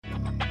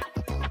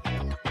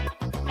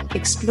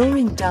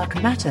Exploring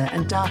Dark Matter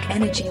and Dark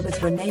Energy with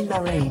René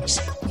Laureijs,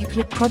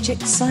 Euclid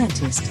Project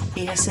Scientist,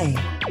 ESA.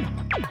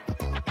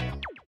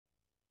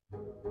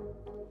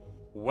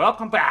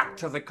 Welcome back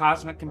to the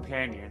Cosmic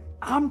Companion.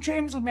 I'm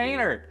James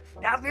Maynard.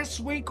 Now this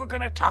week we're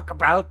going to talk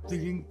about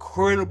the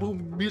incredible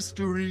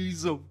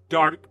mysteries of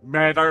dark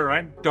matter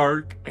and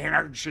dark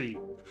energy.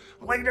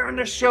 Later in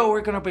the show we're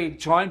going to be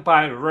joined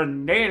by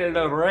René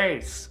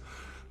Laureijs,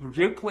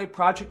 Euclid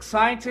Project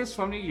Scientist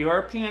from the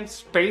European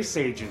Space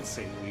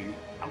Agency.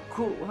 How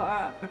cool,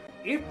 huh?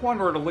 If one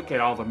were to look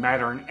at all the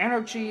matter and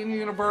energy in the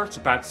universe,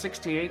 about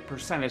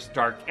 68% is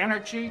dark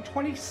energy,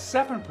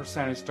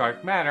 27% is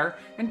dark matter,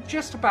 and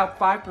just about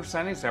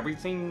 5% is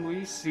everything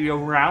we see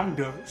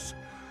around us.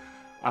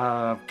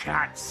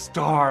 Cats,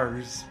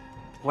 stars,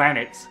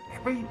 planets.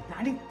 Every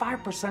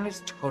 95%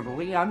 is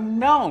totally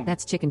unknown.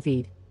 That's chicken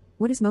feed.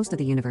 What is most of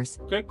the universe?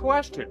 Good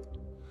question.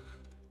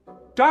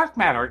 Dark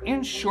matter,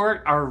 in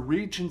short, are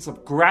regions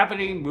of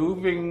gravity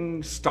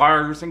moving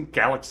stars and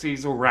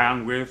galaxies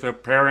around with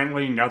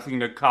apparently nothing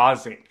to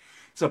cause it.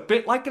 It's a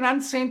bit like an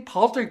unseen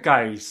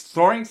poltergeist,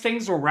 throwing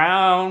things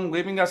around,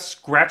 leaving us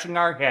scratching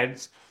our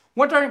heads,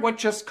 wondering what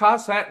just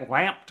caused that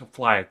lamp to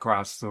fly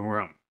across the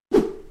room.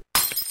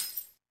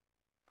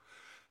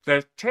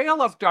 The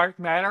tale of dark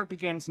matter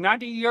begins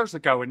 90 years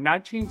ago in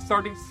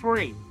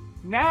 1933.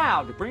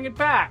 Now, to bring it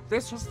back,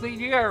 this was the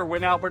year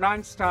when Albert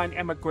Einstein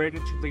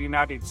emigrated to the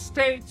United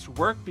States,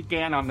 work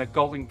began on the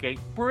Golden Gate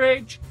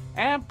Bridge,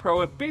 and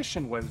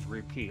Prohibition was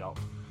repealed.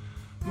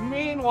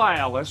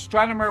 Meanwhile,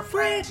 astronomer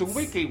Fritz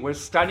Zwicky was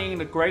studying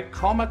the Great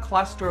Coma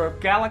cluster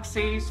of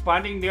galaxies,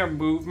 finding their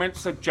movement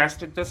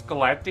suggested this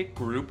galactic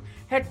group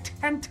had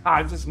 10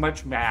 times as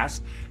much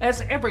mass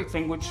as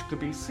everything which could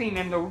be seen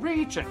in the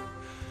region.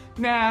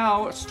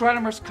 Now,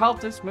 astronomers call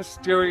this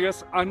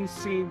mysterious,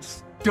 unseen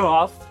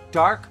stuff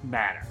dark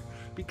matter,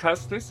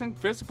 because this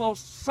invisible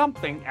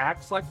something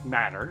acts like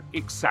matter,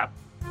 except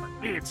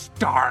it's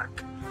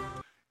dark.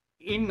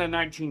 In the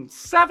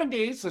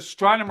 1970s,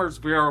 astronomers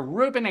Vera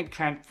Rubin and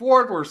Kent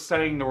Ford were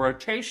studying the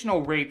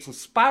rotational rates of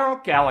spiral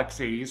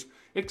galaxies,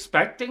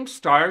 expecting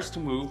stars to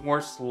move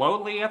more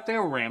slowly at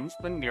their rims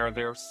than near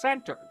their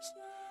centers.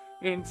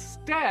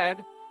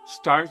 Instead,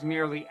 stars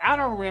near the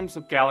outer rims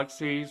of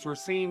galaxies were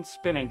seen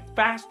spinning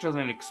faster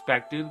than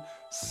expected,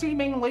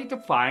 seemingly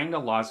defying the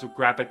laws of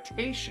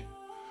gravitation.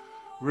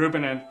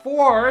 Rubin and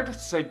Ford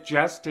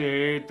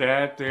suggested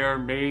that there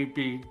may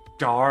be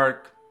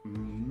dark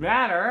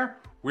matter,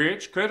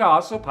 which could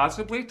also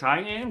possibly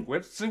tie in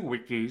with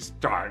Zwicky's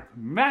dark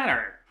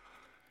matter.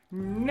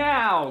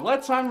 Now,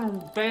 let's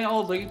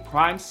unveil the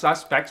prime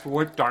suspects for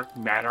what dark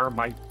matter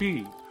might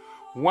be.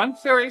 One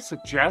theory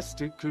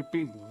suggests it could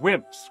be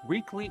WIMPs,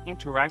 weakly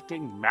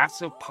interacting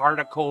massive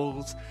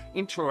particles,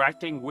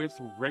 interacting with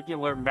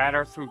regular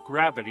matter through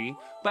gravity,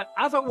 but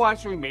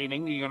otherwise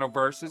remaining the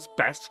universe's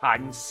best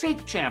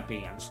hide-and-seek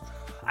champions.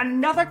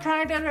 Another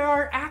candidate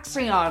are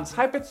axions,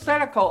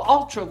 hypothetical,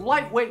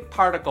 ultra-lightweight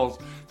particles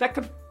that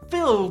could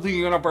fill the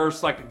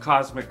universe like a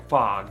cosmic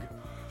fog.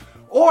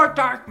 Or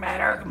dark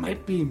matter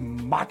might be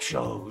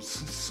machos,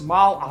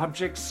 small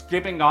objects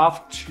giving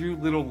off too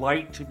little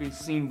light to be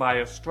seen by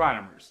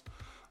astronomers.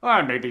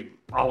 Or maybe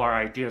all our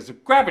ideas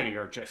of gravity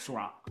are just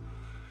wrong.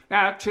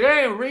 Now,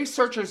 today,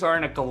 researchers are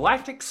in a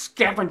galactic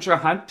scavenger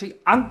hunt to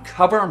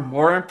uncover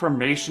more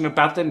information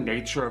about the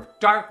nature of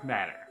dark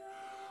matter.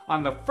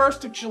 On the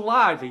 1st of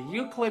July, the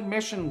Euclid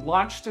mission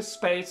launched to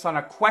space on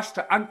a quest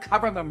to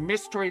uncover the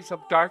mysteries of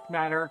dark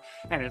matter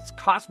and its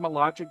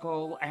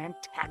cosmological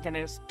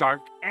antagonist,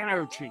 dark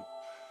energy.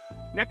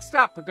 Next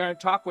up, we're going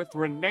to talk with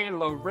René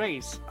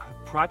Laureijs,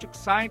 a project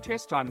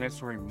scientist on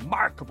this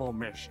remarkable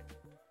mission.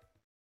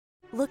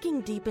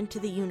 Looking deep into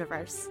the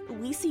universe,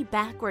 we see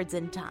backwards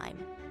in time.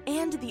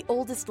 And the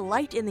oldest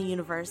light in the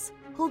universe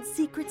holds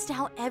secrets to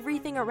how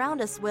everything around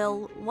us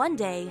will, one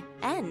day,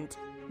 end.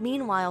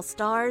 Meanwhile,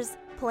 stars,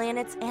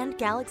 planets, and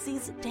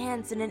galaxies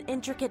dance in an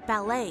intricate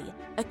ballet,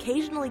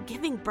 occasionally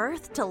giving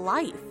birth to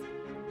life.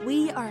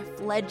 We are a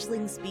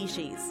fledgling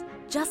species,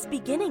 just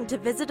beginning to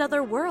visit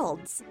other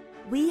worlds.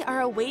 We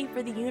are a way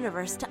for the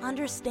universe to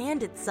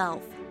understand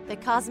itself. The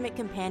Cosmic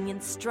Companion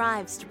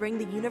strives to bring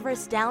the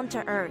universe down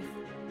to Earth,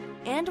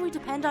 and we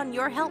depend on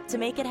your help to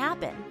make it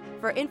happen.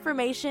 For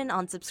information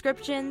on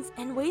subscriptions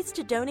and ways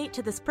to donate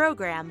to this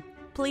program,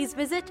 please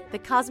visit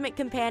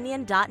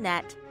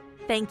thecosmiccompanion.net.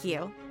 Thank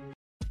you.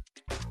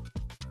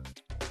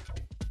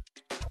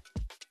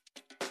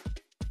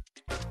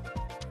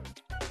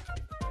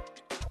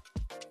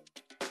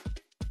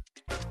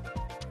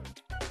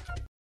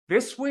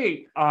 This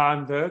week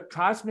on the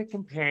Cosmic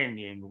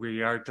Companion,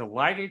 we are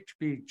delighted to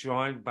be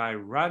joined by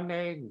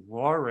René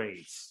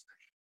Laureijs.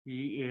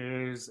 He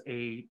is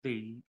a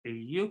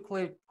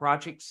Euclid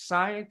project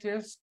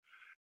scientist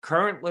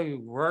currently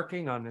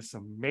working on this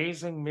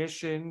amazing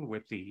mission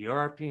with the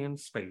European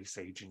Space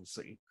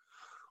Agency.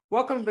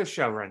 Welcome to the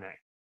show, René.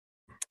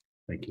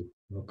 Thank you.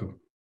 Welcome.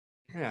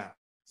 Yeah.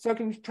 So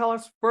can you tell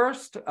us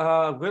first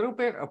a little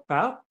bit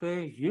about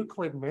the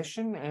Euclid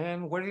mission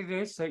and what it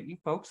is that you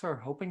folks are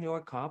hoping to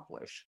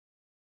accomplish?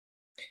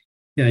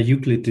 Yeah,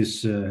 Euclid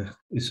is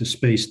a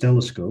space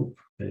telescope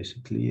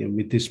basically, and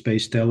with this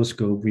space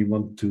telescope, we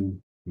want to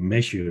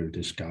measure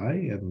the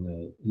sky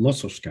and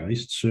lots of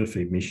skies,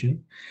 survey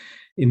mission,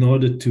 in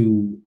order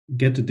to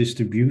get the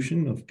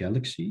distribution of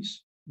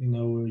galaxies in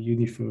our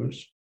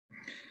universe,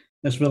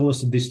 as well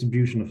as the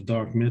distribution of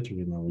dark matter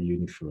in our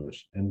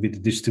universe. And with the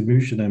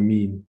distribution, I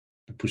mean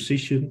the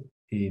position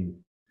in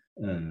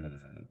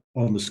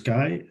on the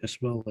sky, as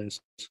well as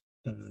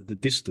the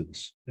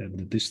distance. And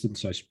the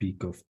distance I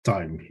speak of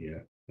time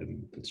here,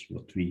 and that's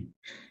what we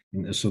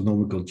in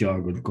astronomical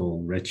jargon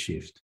call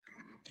redshift.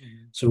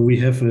 So we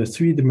have a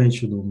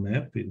three-dimensional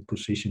map in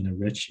position and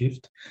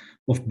redshift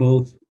of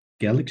both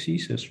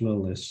galaxies as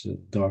well as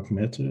dark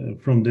matter.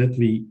 And from that,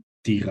 we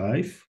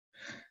derive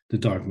the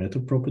dark matter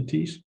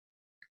properties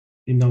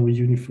in our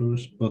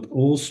universe, but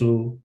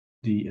also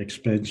the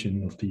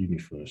expansion of the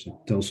universe. It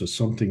tells us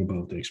something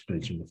about the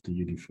expansion of the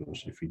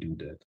universe if we do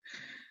that.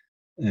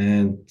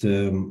 And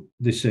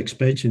this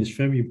expansion is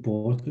very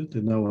important.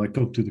 And now I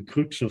come to the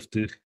crux of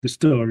the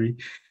story,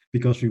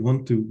 because we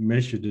want to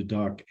measure the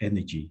dark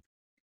energy.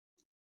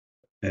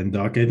 And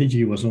dark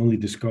energy was only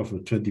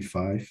discovered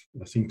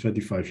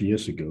 25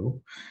 years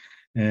ago.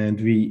 And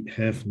we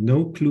have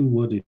no clue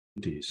what it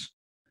is.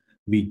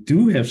 We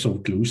do have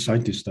some clues.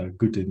 Scientists are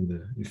good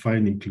in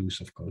finding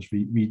clues, of course.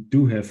 We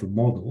do have a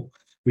model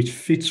which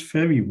fits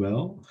very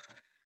well,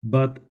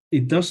 but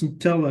it doesn't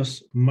tell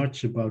us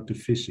much about the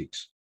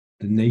physics,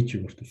 the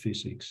nature of the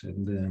physics.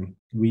 And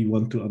we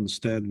want to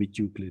understand with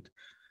Euclid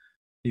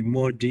in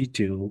more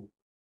detail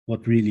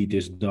what really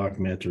this dark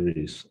matter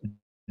is.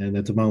 And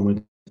at the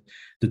moment,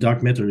 the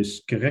dark matter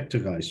is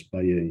characterized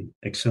by a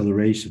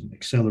accelerated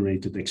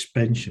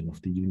expansion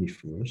of the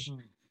universe.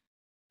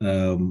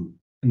 And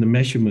the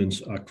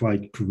measurements are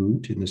quite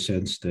crude in the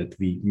sense that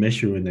we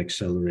measure an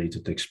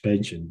accelerated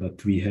expansion,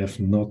 but we have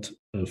not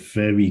a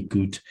very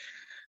good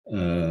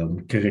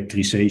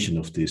characterization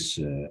of this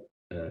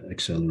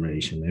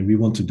acceleration. And we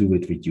want to do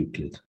it with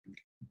Euclid.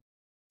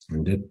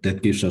 And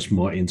that gives us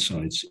more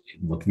insights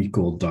in what we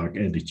call dark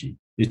energy.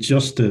 It's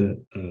just a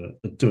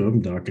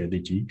term, dark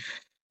energy.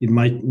 It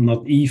might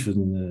not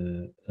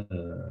even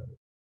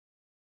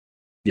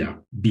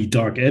be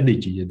dark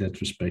energy in that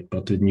respect,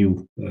 but a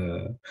new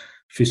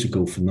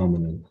physical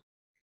phenomenon.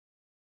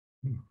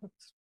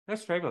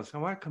 That's fabulous. I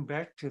want to come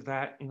back to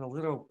that in a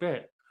little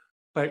bit.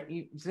 But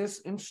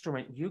this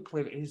instrument,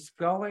 Euclid, is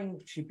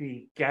going to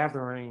be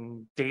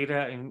gathering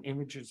data and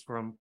images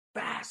from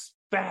vast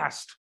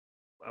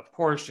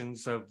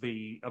portions of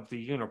the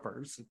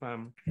universe. If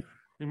I'm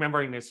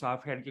remembering this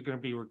offhand, you're going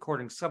to be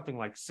recording something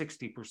like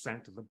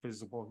 60% of the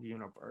visible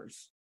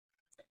universe.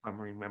 I'm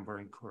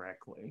remembering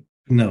correctly.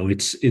 No,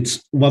 it's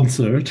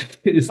 1/3.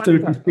 It's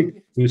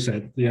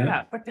 36%.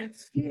 Yeah, but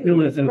that's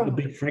still a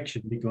big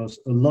fraction, because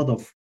a lot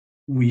of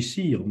we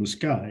see on the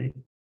sky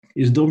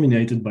is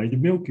dominated by the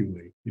Milky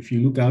Way. If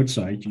you look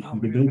outside, you see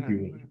the Milky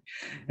Way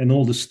and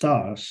all the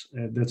stars.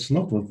 That's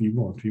not what we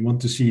want. We want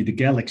to see the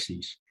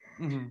galaxies.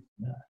 Mm-hmm.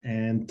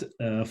 And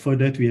for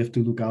that, we have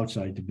to look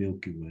outside the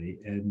Milky Way.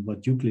 And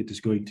what Euclid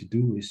is going to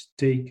do is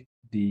take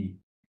the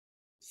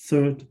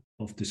third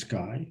of the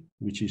sky,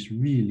 which is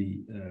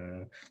really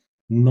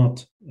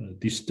not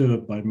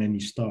disturbed by many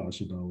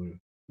stars in our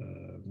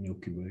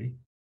Milky Way,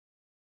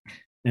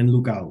 and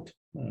look out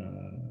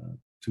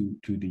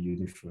to the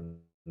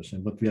universe.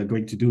 And what we are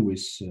going to do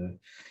is,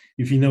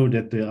 if you know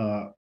that there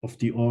are of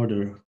the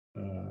order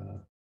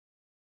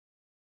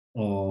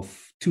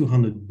of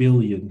 200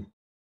 billion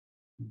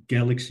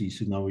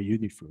galaxies in our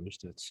universe,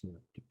 that's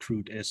the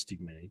crude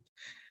estimate,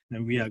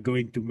 and we are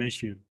going to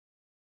measure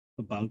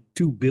about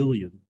 2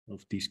 billion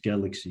of these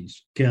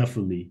galaxies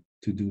carefully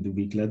to do the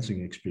weak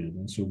lensing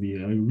experiment. So we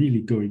are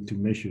really going to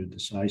measure the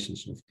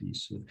sizes of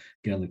these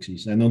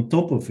galaxies. And on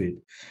top of it,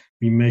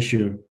 we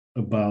measure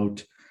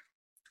about,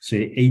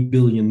 say, 8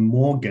 billion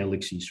more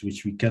galaxies,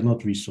 which we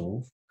cannot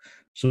resolve.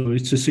 So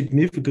it's a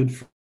significant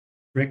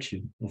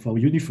fraction of our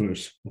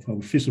universe, of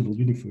our visible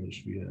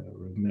universe we are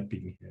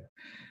mapping here.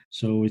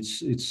 So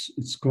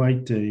it's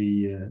quite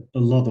a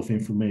lot of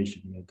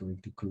information we are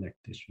going to collect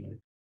this way.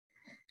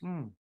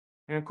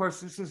 And of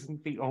course, this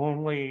isn't the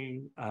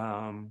only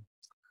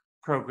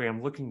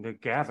program looking to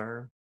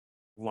gather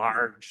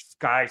large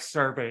sky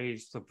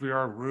surveys. The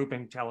Vera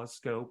Rubin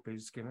telescope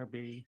is going to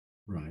be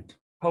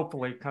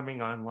hopefully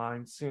coming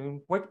online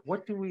soon.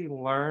 What do we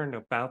learn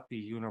about the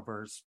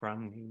universe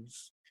from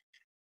these?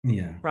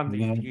 From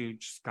the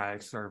huge sky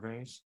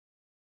surveys?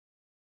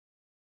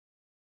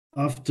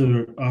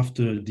 After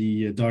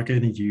the dark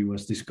energy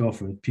was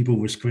discovered, people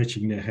were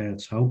scratching their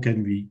heads. How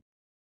can we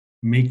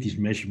make this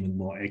measurement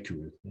more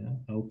accurate?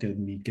 How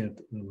can we get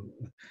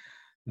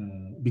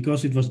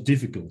because it was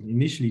difficult.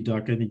 Initially,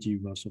 dark energy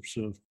was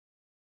observed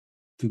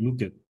to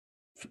look at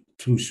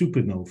through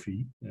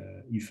supernovae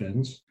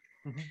events,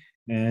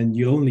 and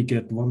you only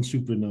get one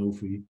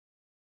supernovae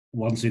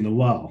once in a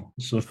while.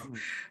 So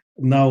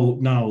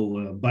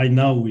by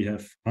now we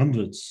have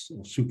hundreds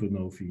of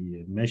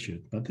supernovae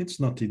measured, but it's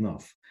not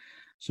enough.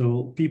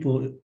 So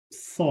people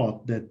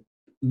thought that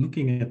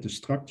looking at the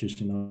structures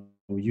in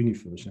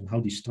universe and how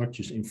these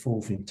structures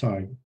evolve in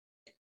time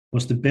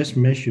was the best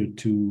measure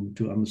to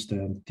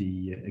understand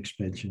the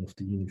expansion of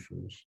the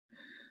universe.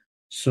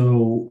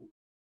 So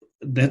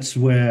that's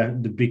where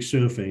the big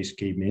surveys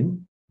came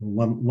in.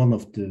 One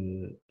of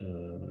the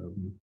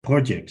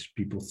projects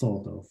people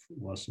thought of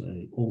was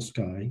a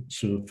all-sky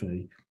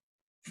survey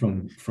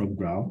from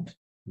ground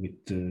with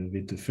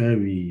a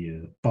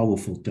very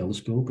powerful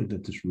telescope, and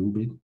that is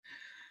Rubin.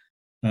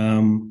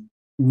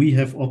 We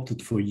have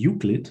opted for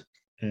Euclid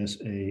as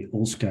a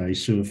all-sky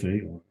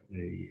survey or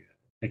a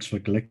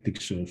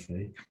extragalactic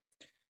survey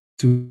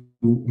to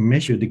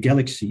measure the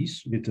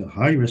galaxies with a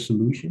high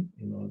resolution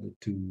in order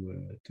to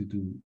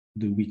do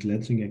the weak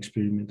lensing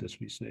experiment, as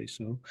we say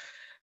so.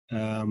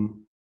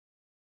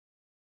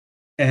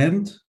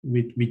 And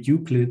with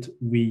Euclid,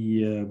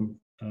 we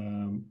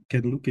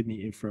can look in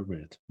the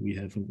infrared. We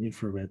have an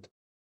infrared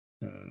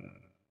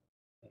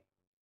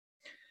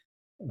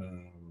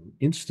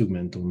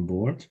instrument on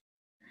board.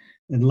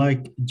 And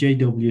like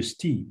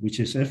JWST, which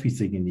is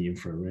everything in the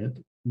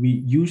infrared, we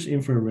use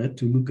infrared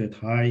to look at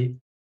high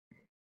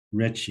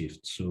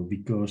redshift. So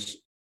because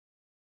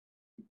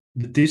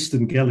the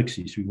distant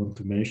galaxies we want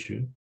to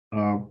measure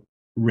are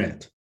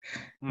red.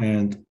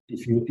 And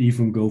if you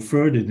even go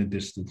further in the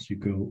distance, you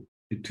go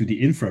to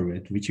the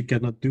infrared, which you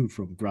cannot do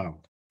from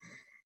ground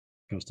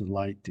because the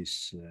light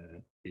is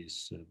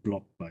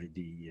blocked by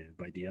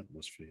the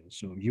atmosphere.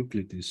 So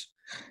Euclid is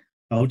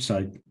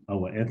outside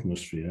our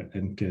atmosphere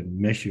and can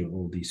measure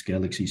all these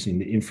galaxies in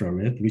the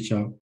infrared, which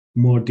are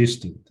more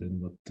distant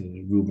than what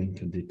Rubin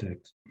can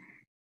detect.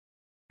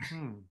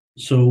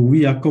 So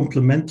we are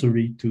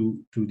complementary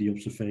to the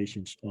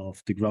observations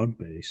of the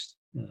ground-based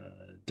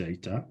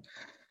data.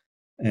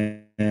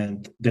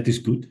 And that is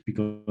good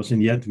because in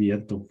the end, we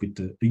end up with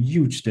a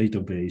huge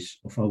database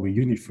of our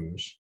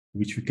universe,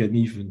 which we can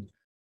even,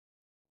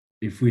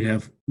 if we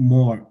have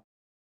more,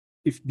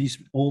 if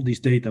all these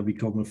data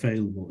become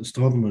available,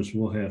 astronomers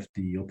will have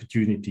the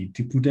opportunity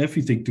to put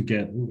everything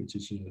together, which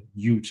is a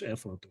huge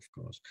effort, of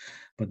course,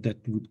 but that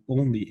would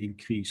only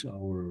increase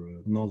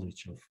our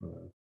knowledge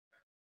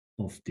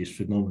of this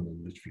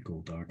phenomenon, which we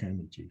call dark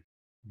energy.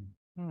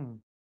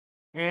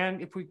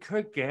 And if we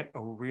could get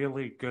a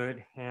really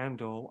good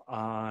handle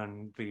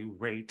on the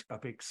rate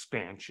of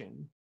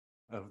expansion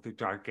of the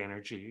dark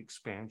energy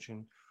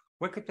expansion,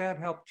 what could that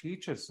help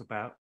teach us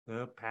about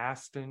the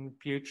past and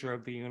future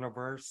of the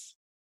universe,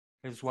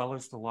 as well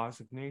as the laws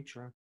of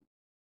nature?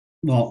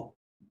 Well,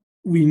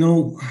 we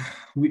know,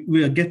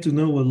 we get to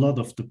know a lot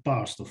of the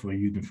past of our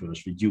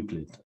universe with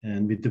Euclid.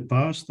 And with the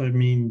past, I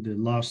mean the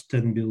last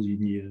 10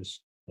 billion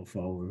years of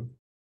our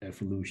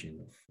evolution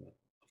of the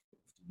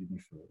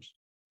universe.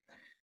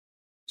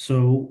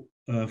 So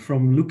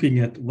from looking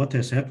at what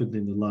has happened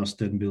in the last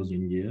 10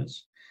 billion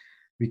years,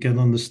 we can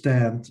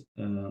understand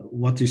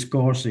what is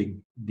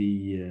causing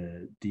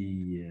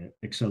the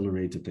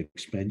accelerated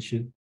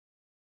expansion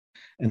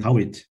and how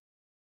it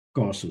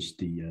causes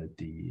the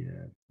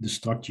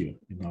structure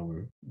in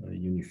our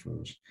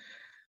universe.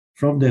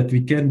 From that,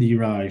 we can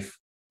derive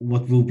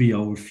what will be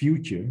our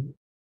future,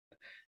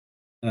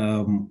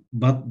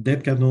 but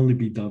that can only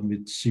be done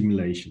with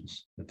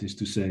simulations. That is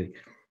to say,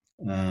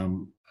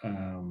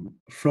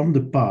 from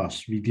the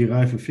past, we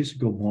derive a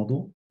physical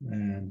model,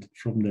 and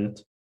from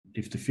that,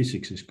 if the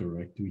physics is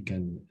correct, we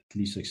can at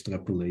least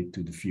extrapolate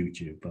to the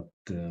future, but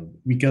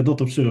we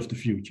cannot observe the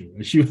future,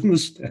 as you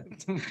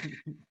understand.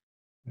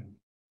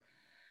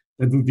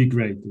 That would be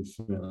great if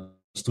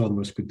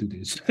astronomers could do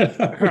this.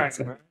 Right.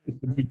 It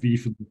would be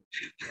even...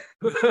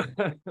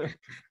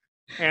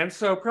 And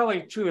so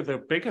probably two of the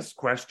biggest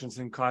questions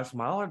in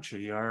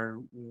cosmology are,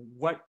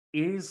 what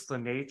is the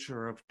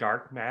nature of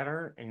dark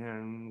matter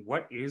and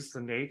what is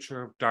the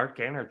nature of dark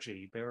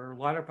energy? There are a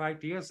lot of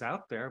ideas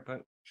out there,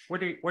 but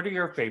what are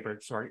your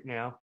favorites right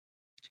now?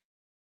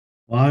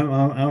 Well,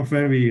 I'm a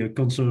very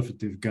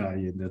conservative guy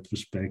in that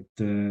respect.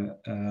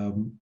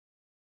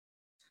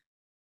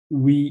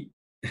 We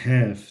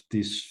have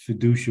this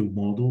fiducial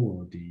model,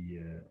 or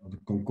the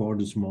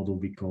concordance model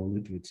we call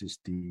it, which is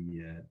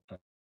the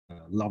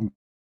lambda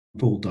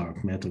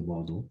dark matter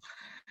model,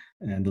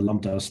 and the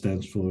lambda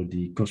stands for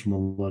the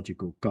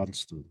cosmological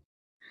constant.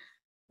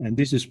 And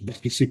this is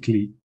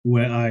basically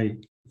where I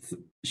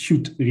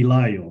should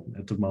rely on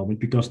at the moment,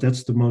 because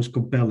that's the most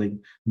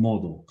compelling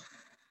model.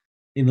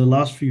 In the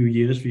last few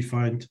years, we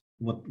find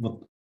what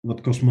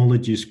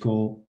cosmologists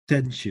call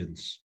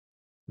tensions.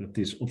 That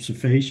is,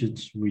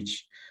 observations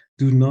which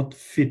do not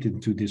fit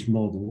into this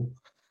model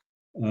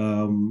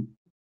to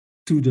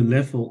the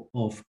level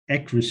of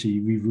accuracy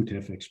we would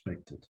have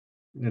expected.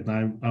 And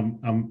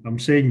I'm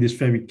saying this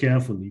very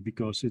carefully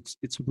because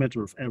it's a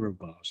matter of error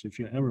bars. If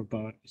your error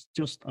bar is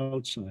just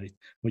outside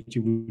what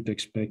you would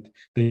expect,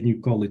 then you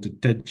call it a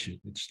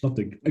tension. It's not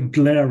a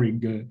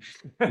glaring,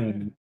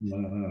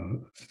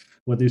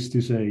 what is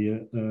to say,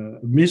 a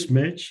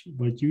mismatch,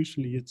 but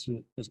usually it's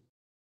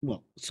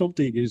well,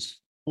 something is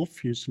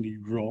obviously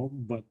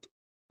wrong, but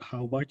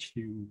how much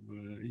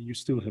you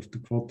still have to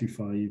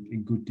quantify it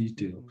in good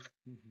detail.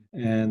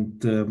 And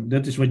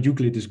that is what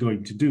Euclid is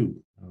going to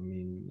do. I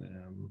mean,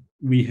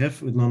 we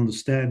have an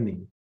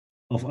understanding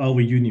of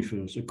our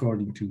universe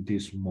according to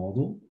this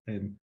model,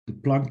 and the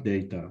Planck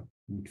data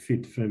would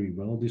fit very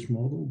well this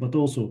model, but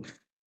also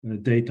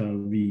data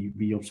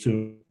we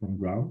observe on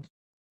ground.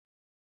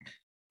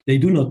 They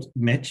do not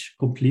match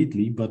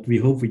completely, but we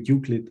hope with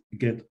Euclid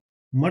get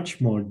much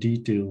more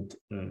detailed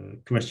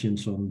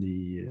questions on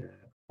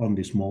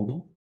this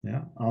model,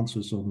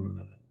 answers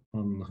on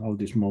how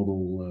this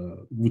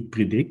model would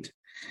predict.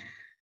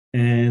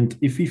 And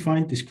if we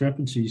find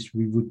discrepancies,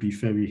 we would be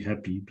very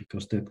happy,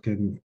 because that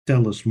can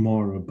tell us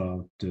more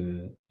about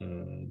the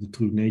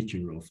true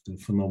nature of the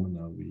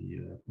phenomena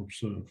we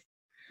observe.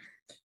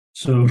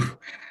 So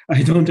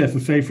I don't have a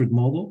favorite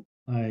model.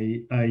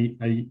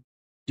 I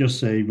just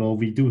say, well,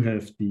 we do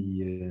have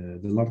the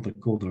lambda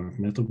cold dark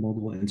matter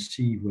model, and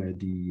see where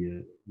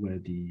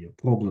the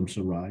problems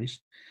arise.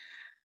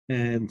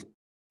 And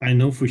I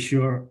know for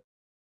sure,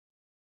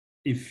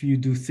 if you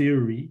do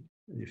theory,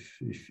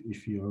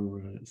 if you're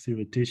a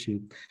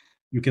theoretician,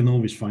 you can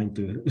always find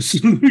a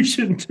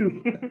solution to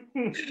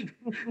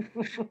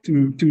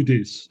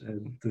this.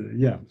 And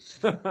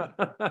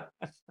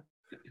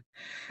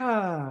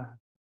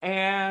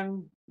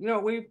and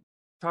we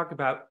talk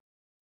about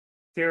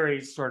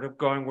theories sort of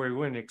going where we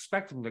wouldn't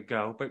expect them to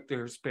go, but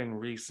there's been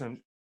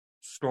recent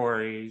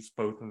stories,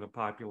 both in the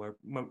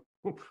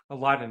a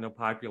lot in the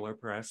popular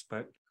press,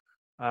 but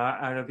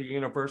out of the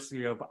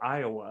University of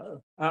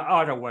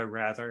Ottawa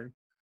rather,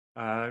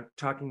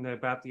 talking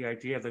about the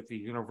idea that the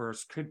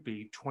universe could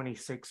be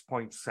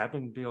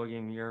 26.7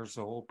 billion years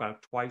old,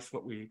 about twice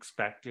what we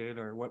expected,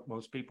 or what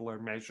most people are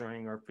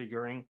measuring or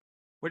figuring.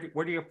 What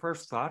are your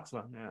first thoughts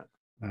on that?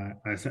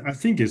 I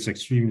think it's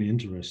extremely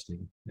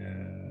interesting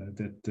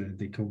that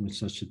they come with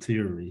such a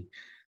theory.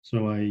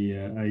 So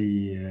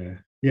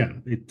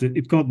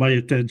it caught my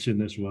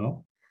attention as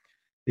well.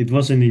 It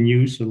was in the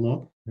news a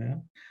lot.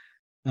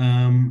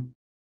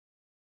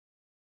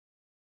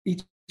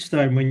 Each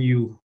time when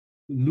you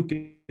look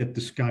at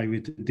the sky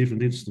with a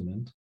different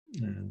instrument,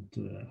 and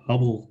the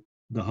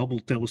Hubble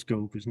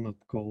telescope is not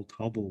called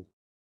Hubble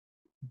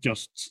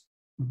just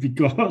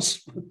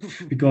because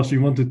we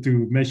wanted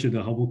to measure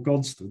the Hubble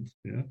constant,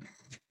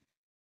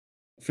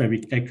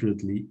 very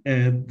accurately,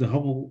 and the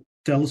Hubble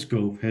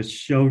telescope has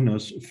shown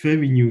us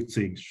very new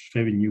things,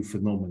 very new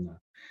phenomena.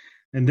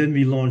 And then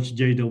we launched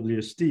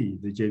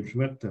JWST, the James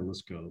Webb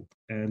Telescope,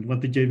 and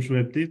what the James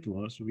Webb did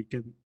was, we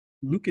can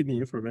look in the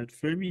infrared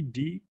very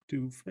deep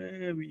to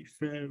very,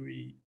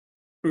 very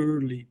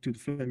early, to the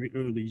very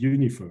early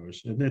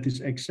universe, and that is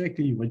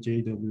exactly what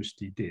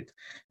JWST did.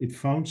 It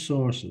found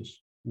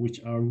sources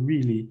which are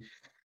really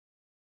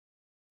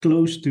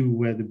close to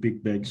where the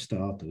Big Bang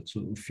started,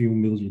 so a few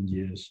million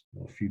years,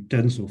 or a few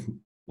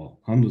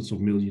hundreds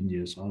of million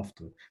years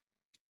after.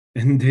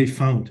 And they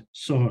found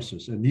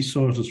sources, and these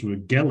sources were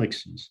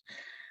galaxies.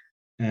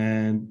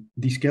 And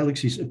these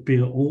galaxies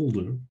appear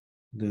older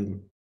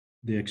than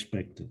they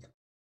expected.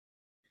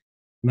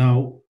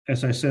 Now,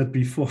 as I said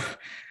before,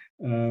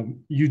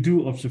 you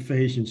do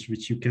observations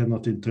which you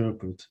cannot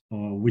interpret,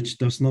 or which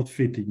does not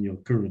fit in your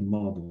current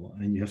model,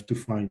 and you have to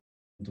find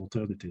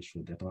alternatives for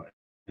that, or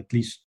at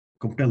least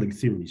compelling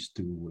theories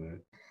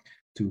to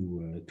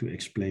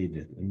explain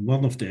it. And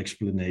one of the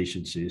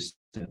explanations is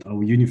that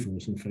our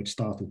universe, in fact,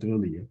 started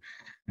earlier,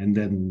 and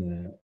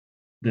then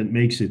that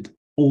makes it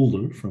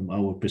older from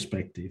our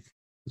perspective,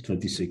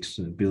 26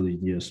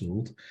 billion years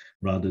old,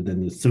 rather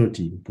than the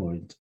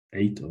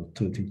 13.8 or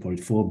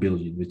 13.4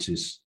 billion, which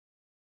is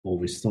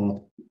always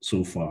thought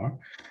so far.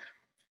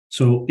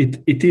 So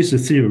it is a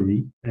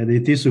theory, and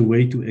it is a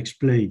way to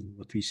explain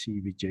what we see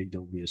with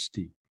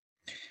JWST.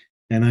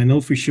 And I know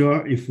for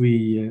sure, if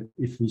we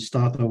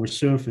start our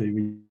survey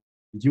with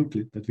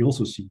Euclid, that we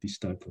also see these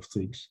type of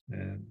things,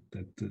 and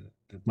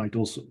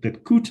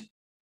that could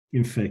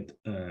in fact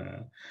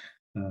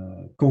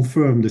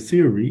confirm the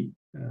theory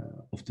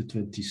of the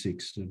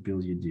 26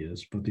 billion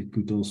years, but it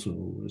could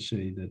also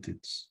say that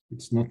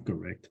it's not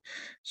correct.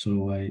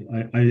 So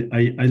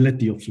I let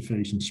the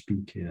observation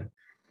speak here.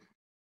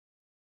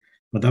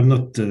 But I'm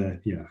not,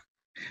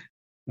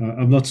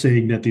 I'm not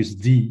saying that is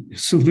the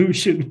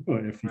solution for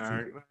everything.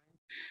 Right.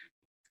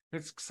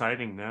 It's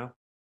exciting now.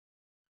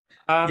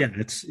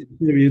 It's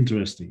very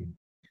interesting.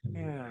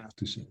 Yeah. I have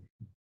to say.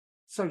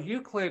 So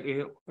Euclid,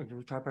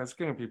 we talked about, it's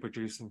going to be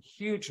producing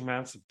huge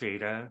amounts of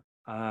data.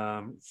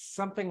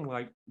 Something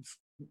like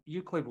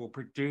Euclid will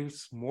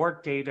produce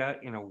more data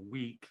in a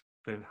week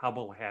than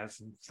Hubble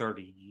has in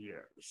 30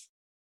 years.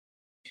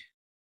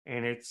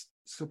 And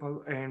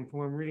and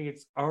from reading,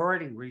 it's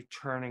already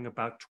returning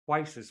about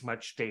twice as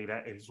much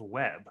data as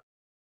Webb.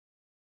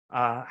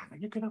 How are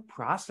you going to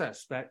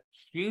process that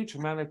huge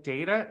amount of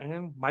data,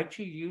 and might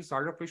you use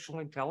artificial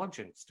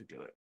intelligence to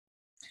do it?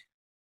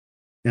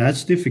 Yeah,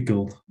 it's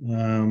difficult.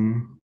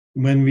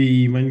 When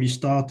we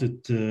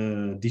started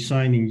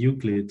designing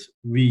Euclid,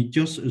 we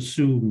just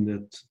assumed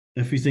that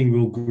everything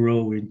will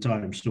grow in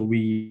time. So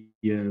we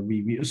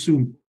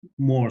assumed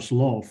Moore's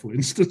law, for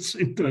instance,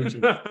 in terms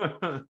of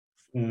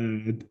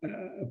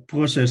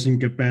processing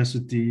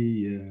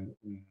capacity,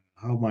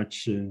 how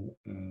much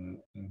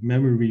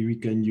memory we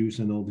can use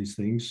and all these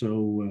things. So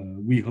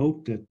we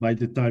hope that by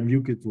the time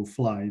Euclid will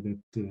fly,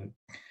 that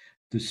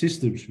the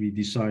systems we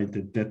designed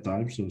at that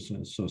time,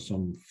 so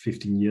some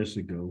 15 years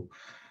ago,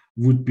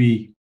 would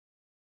be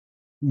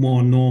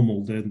more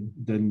normal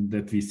than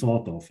that we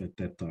thought of at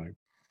that time.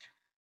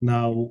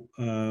 Now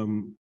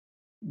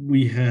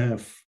we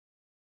have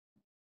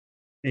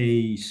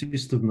a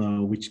system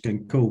now which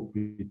can cope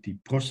with the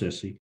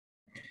processing,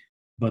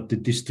 but the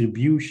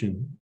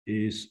distribution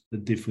is a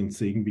different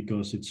thing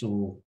because it's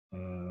all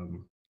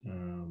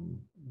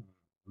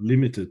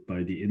limited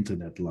by the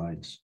internet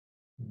lines.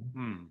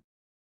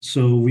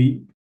 So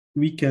we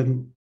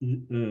can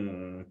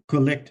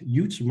collect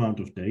huge amount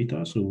of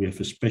data. So we have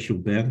a special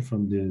band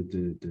from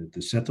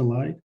the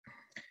satellite.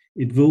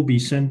 It will be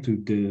sent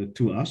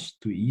to us,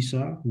 to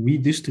ESA. We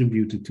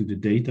distribute it to the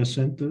data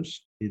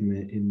centers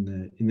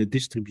in a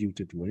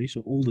distributed way.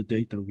 So all the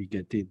data we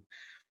get in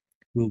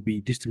will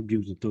be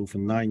distributed over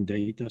 9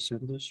 data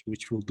centers,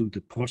 which will do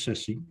the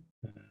processing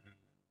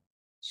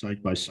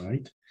side by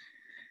side.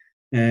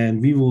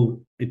 And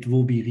it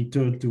will be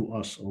returned to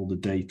us, all the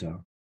data.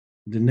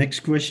 The next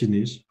question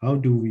is, how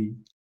do we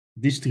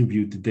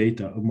distribute the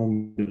data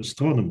among the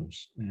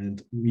astronomers?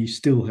 And we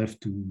still have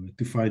to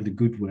find a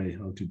good way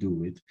how to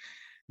do it.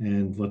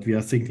 And what we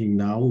are thinking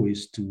now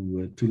is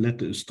to let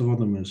the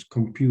astronomers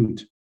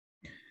compute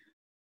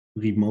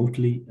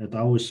remotely at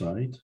our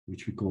site,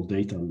 which we call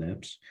data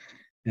labs.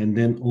 And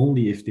then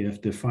only if they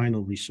have the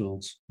final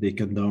results, they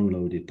can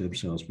download it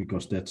themselves,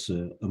 because that's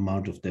the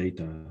amount of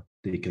data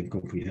they can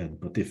comprehend.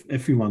 But if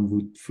everyone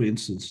would, for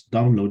instance,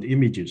 download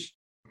images,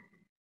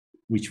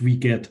 which we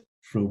get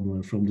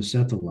from the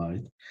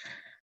satellite,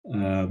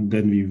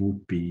 then we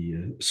would be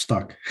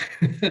stuck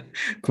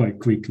quite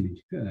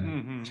quickly.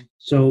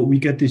 So we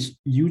get this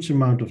huge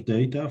amount of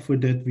data. For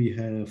that, we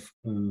have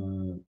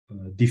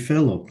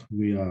developed,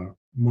 we are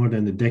more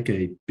than a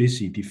decade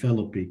busy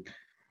developing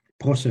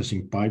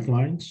processing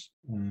pipelines.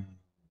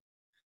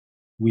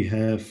 We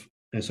have,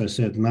 as I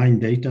said, 9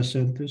 data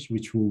centers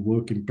which will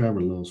work in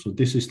parallel. So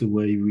this is the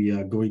way we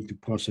are going to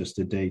process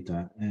the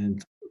data.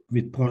 And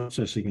with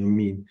processing, I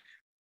mean,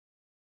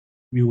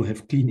 we will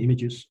have clean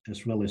images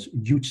as well as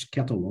huge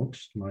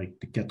catalogs, like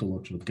the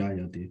catalogs what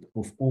Gaia did,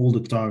 of all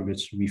the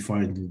targets we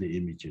find in the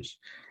images.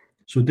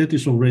 So that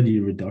is already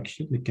a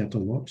reduction. The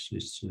catalogs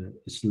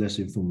is less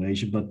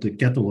information, but the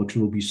catalogs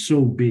will be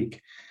so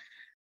big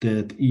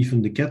that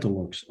even the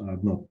catalogs are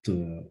not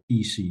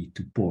easy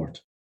to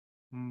port.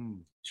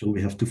 So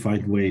we have to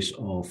find ways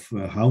of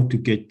how to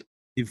get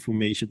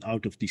information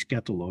out of these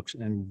catalogs,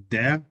 and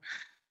there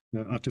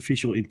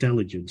artificial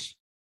intelligence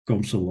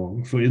comes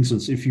along. For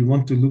instance, if you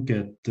want to look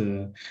at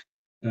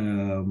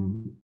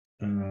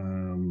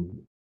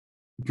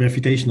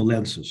gravitational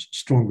lenses,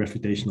 strong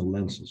gravitational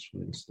lenses,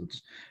 for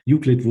instance,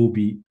 Euclid will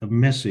be a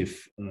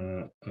massive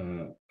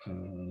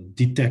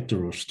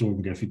detector of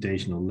strong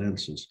gravitational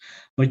lenses.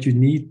 But you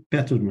need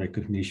pattern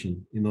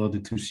recognition in order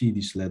to see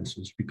these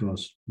lenses,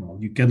 because, well,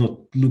 you cannot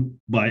look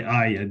by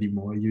eye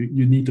anymore.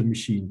 You need a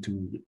machine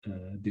to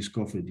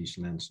discover these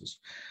lenses.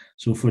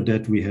 So for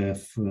that, we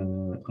have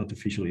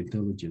artificial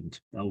intelligence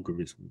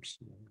algorithms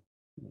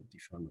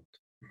developed.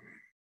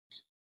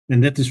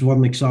 And that is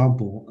one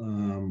example.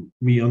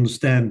 We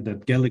understand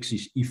that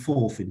galaxies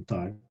evolve in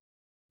time.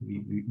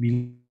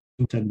 We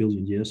 10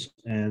 billion years,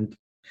 and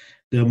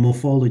their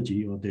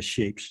morphology or their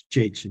shapes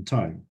change in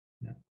time.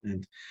 Yeah.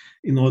 And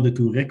in order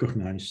to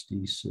recognize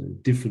these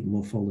different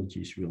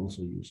morphologies, we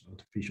also use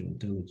artificial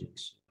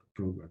intelligence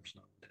programs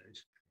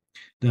nowadays.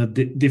 There are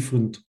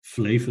different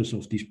flavors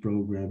of these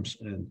programs,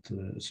 and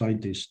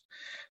scientists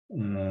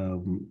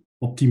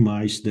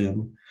optimize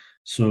them.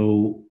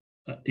 So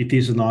it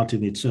is an art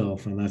in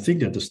itself, and I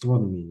think that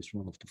astronomy is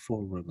one of the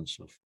forerunners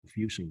of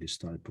using this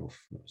type of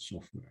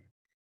software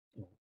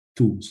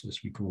tools,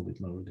 as we call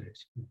it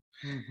nowadays.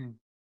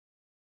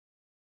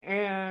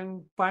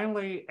 And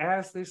finally,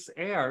 as this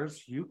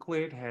airs,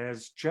 Euclid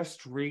has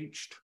just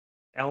reached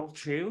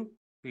L2,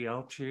 the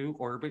L2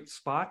 orbit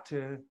spot,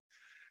 to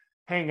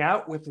hang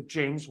out with the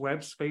James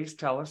Webb Space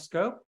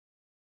Telescope.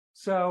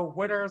 So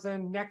what are the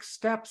next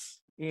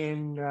steps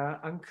in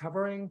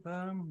uncovering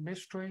the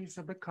mysteries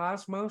of the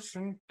cosmos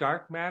and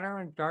dark matter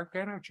and dark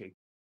energy?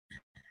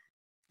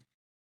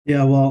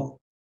 Yeah,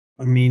 well,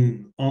 I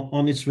mean,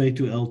 on its way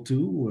to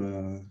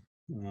L2,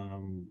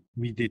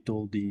 we did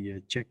all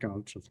the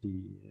checkouts of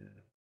the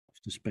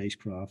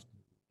spacecraft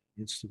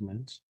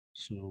instruments.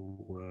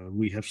 So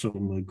we have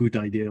some good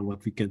idea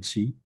what we can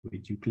see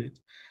with Euclid.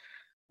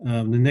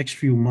 The next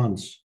few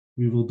months,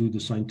 we will do the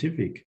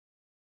scientific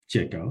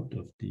checkout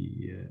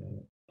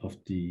of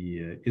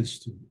the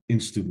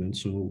instrument.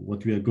 So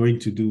what we are going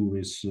to do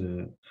is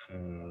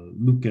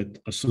look at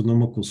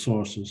astronomical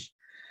sources,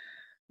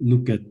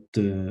 look at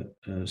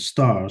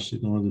stars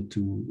in order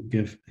to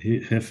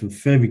have a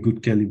very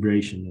good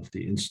calibration of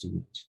the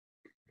instruments.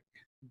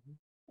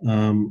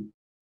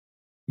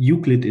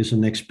 Euclid is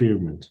an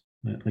experiment.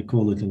 I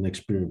call it an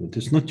experiment.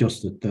 It's not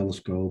just a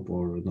telescope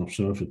or an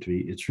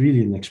observatory. It's really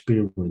an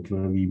experiment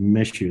where we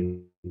measure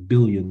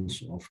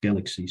billions of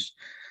galaxies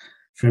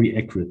very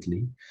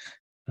accurately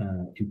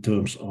in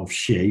terms of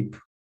shape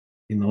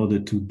in order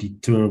to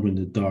determine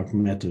the dark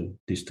matter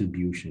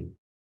distribution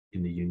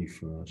in the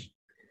universe.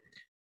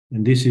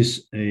 And this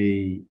is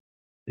a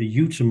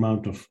huge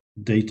amount of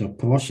data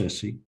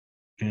processing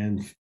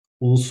and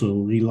also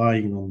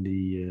relying on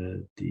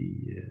the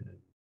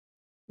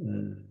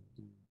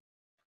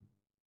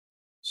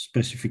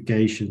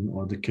specification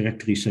or the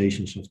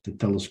characterizations of the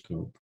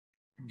telescope.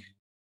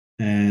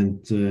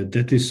 And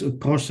that is a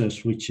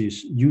process which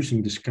is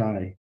using the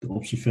sky, the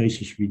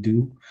observations we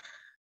do,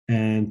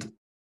 and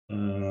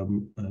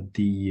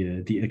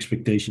the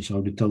expectations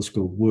how the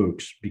telescope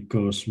works,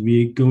 because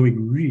we're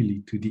going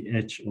really to the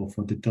edge of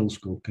what the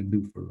telescope can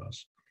do for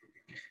us.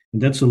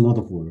 And that's a lot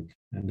of work,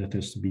 and that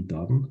has to be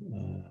done.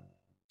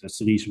 That's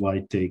the reason why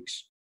it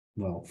takes,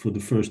 well, for the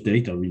first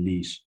data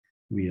release,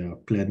 we are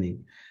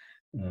planning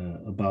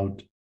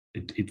about,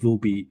 it will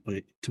be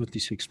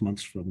 26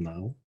 months from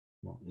now,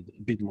 well,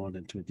 a bit more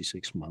than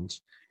 26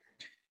 months,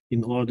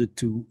 in order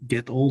to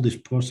get all this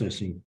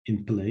processing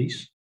in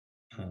place,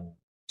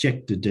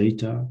 check the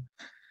data,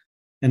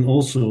 and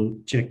also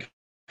check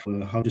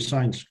how the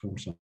science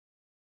comes out.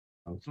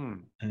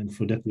 And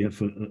for that, we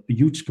have a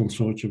huge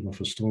consortium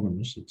of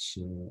astronomers. It's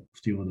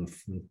of the order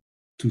of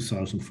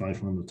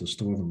 2,500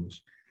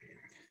 astronomers,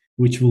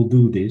 which will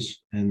do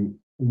this. And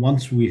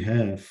once we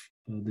have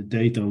the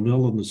data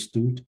well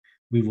understood,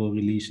 we will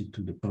release it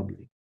to the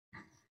public.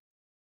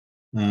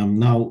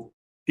 Now,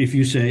 if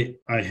you say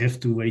I have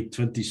to wait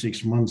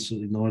 26 months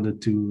in order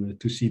to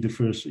see the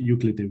first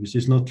Euclid image,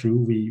 it's not true.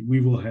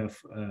 We will have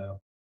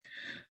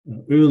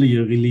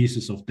earlier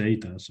releases of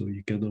data, so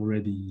you can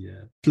already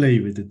play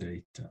with the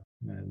data,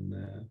 and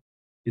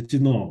it's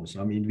enormous.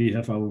 I mean, we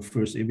have our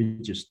first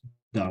images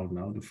down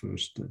now, the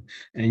first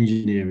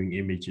engineering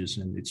images,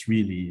 and it's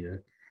really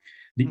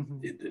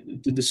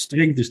the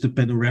strength is the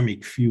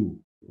panoramic view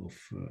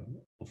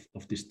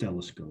of this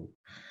telescope.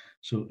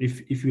 So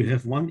if you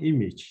have one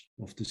image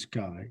of the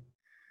sky,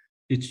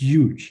 it's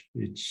huge.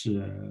 It's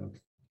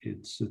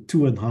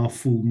 2.5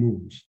 full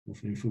moons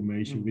of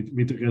information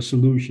with a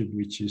resolution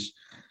which is,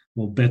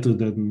 well, better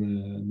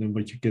than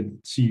what you can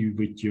see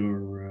with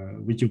your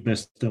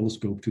best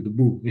telescope to the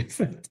moon, in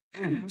fact.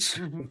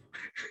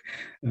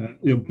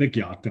 Your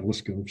backyard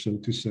telescope, so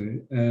to say.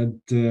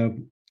 And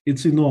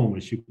it's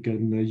enormous. You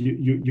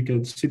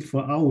can sit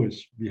for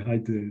hours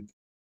behind the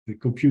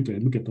computer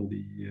and look at all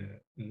the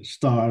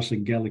stars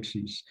and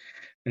galaxies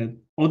and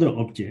other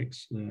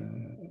objects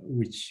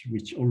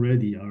which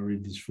already are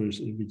in these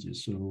first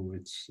images. So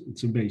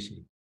it's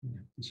amazing.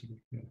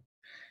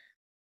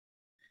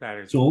 That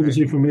is so all this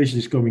information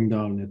is coming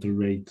down at a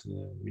rate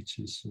which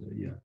is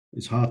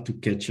it's hard to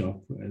catch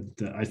up. And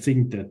I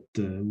think that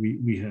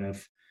we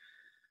have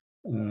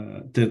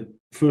that,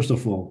 first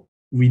of all,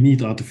 we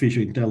need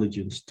artificial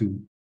intelligence to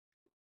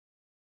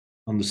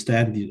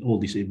understand all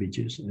these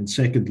images, and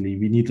secondly,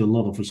 we need a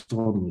lot of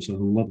astronomers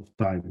and a lot of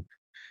time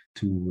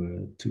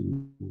to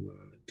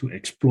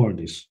explore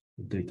this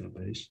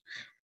database.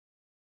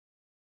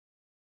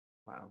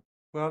 Wow.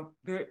 Well,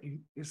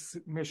 this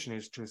mission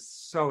is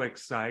just so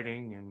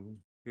exciting, and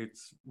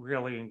it's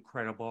really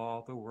incredible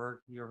all the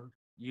work you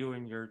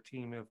and your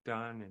team have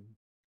done, and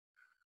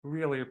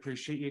really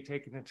appreciate you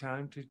taking the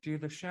time to do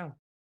the show.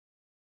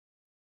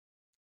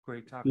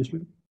 Great talking to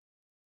you.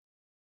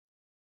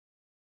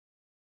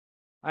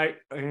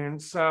 I'd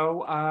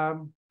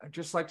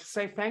just like to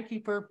say thank you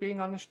for being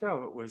on the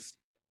show. It was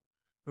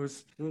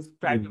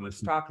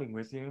fabulous talking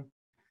with you.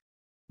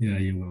 Yeah,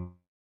 you're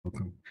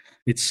welcome.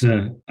 It's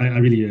I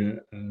really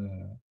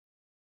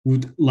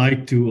would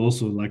like to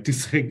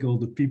thank all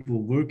the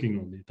people working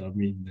on it. I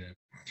mean,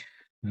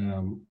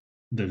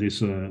 there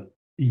is a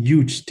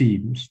huge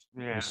teams.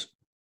 Yeah.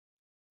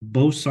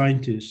 Both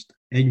scientists,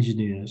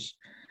 engineers,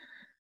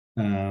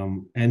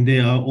 and they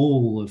are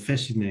all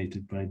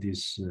fascinated by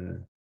this.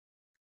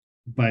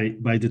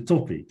 By the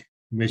topic,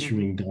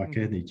 measuring dark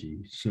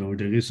energy. So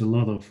there is a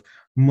lot of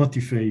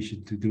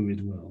motivation to do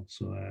it well.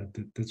 So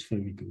that's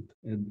very good.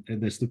 And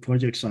as the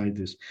project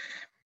scientist,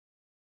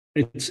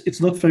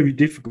 it's not very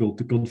difficult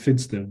to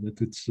convince them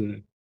that it's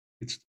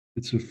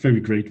a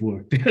very great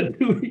work they are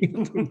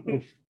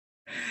doing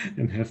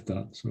and have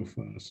done so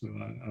far. So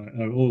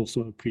I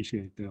also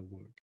appreciate their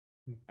work.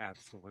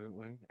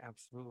 Absolutely.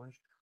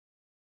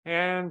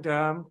 And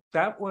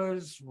that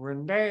was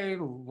René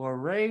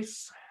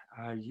Laureijs,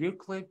 a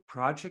Euclid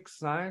project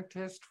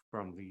scientist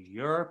from the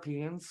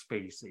European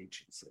Space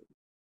Agency.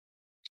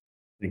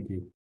 Thank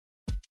you.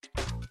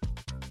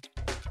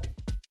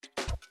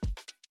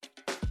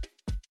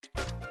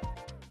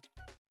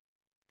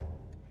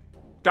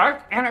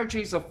 Dark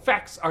energy's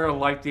effects are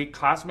like the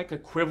cosmic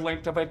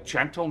equivalent of a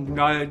gentle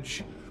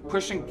nudge,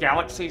 pushing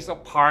galaxies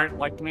apart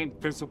like an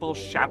invisible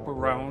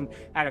chaperone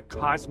at a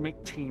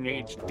cosmic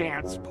teenage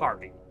dance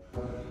party.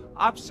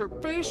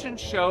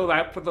 Observations show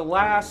that for the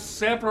last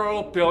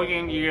several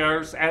billion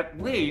years, at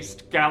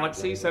least,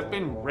 galaxies have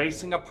been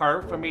racing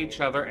apart from each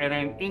other at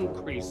an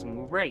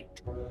increasing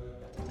rate.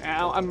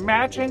 Now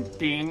imagine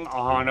being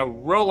on a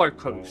roller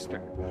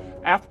coaster.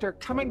 After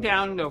coming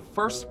down the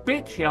first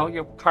big hill,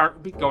 your cart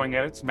would be going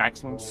at its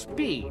maximum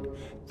speed.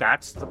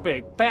 That's the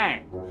Big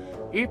Bang.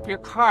 If your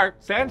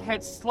cart then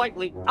heads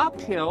slightly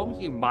uphill,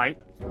 you might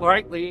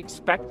rightly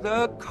expect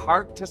the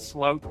cart to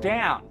slow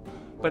down.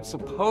 But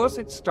suppose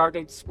it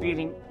started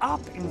speeding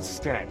up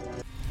instead.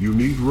 You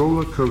need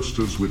roller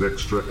coasters with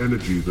extra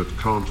energy that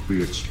can't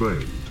be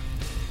explained.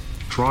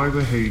 Try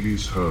the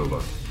Hades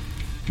Hurler.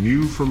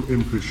 New from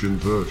impish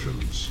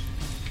inversions.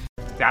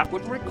 That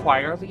would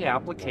require the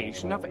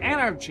application of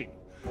energy.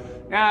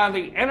 Now,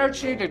 the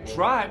energy to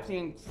drive the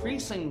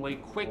increasingly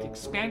quick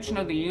expansion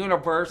of the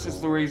universe is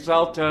the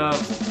result of,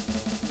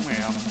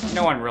 well,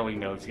 no one really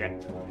knows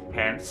yet.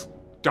 Hence,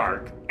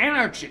 dark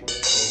energy.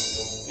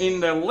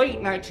 In the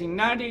late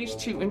 1990s,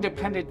 two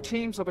independent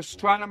teams of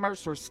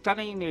astronomers were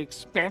studying the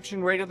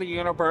expansion rate of the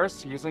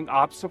universe using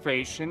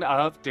observation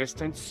of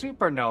distant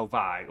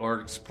supernovae,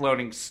 or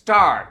exploding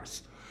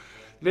stars.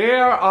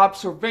 Their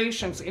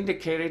observations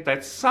indicated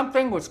that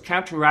something was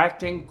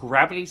counteracting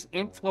gravity's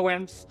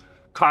influence,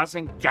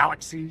 causing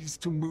galaxies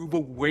to move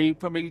away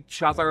from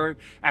each other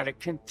at a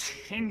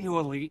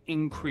continually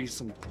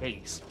increasing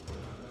pace.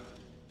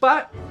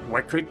 But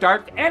what could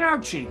dark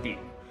energy be?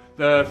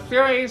 The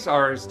theories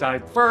are as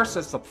diverse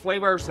as the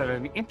flavors at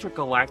an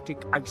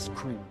intergalactic ice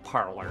cream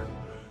parlor.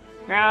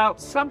 Now,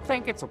 some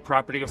think it's a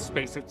property of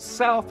space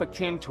itself,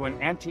 akin to an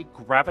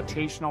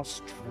anti-gravitational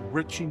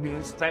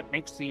stretchiness that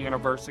makes the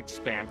universe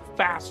expand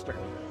faster.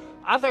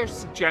 Others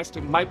suggest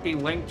it might be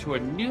linked to a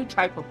new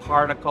type of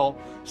particle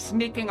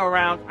sneaking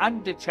around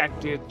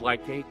undetected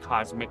like a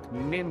cosmic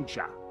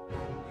ninja.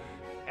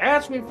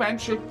 As we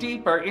venture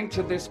deeper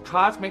into this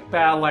cosmic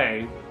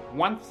ballet,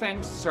 one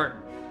thing's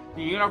certain.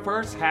 The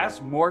universe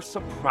has more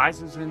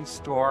surprises in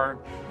store,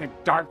 and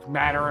dark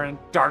matter and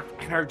dark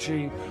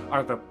energy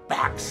are the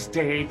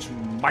backstage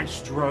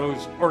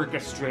maestros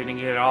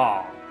orchestrating it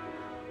all.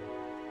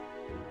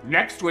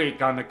 Next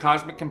week on The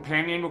Cosmic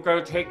Companion, we're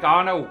going to take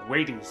on a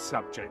weighty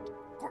subject.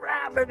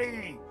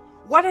 Gravity!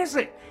 What is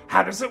it?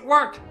 How does it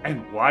work?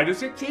 And why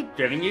does it keep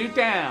getting you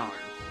down?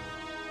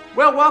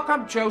 Well,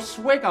 welcome Joe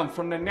Swigum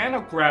from the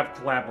Nanograv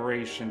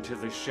collaboration to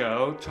the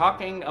show,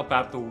 talking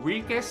about the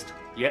weakest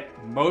yet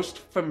most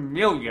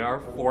familiar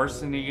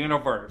force in the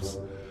universe.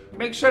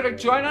 Make sure to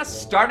join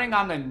us starting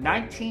on the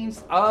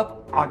 19th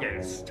of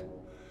August.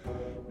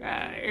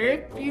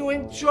 If you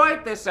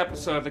enjoyed this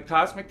episode of The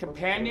Cosmic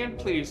Companion,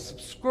 please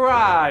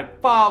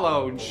subscribe,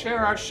 follow, and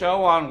share our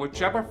show on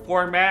whichever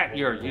format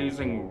you're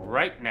using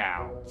right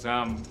now. So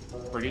I'm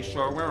pretty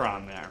sure we're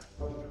on there.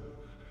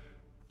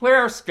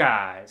 Clear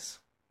skies.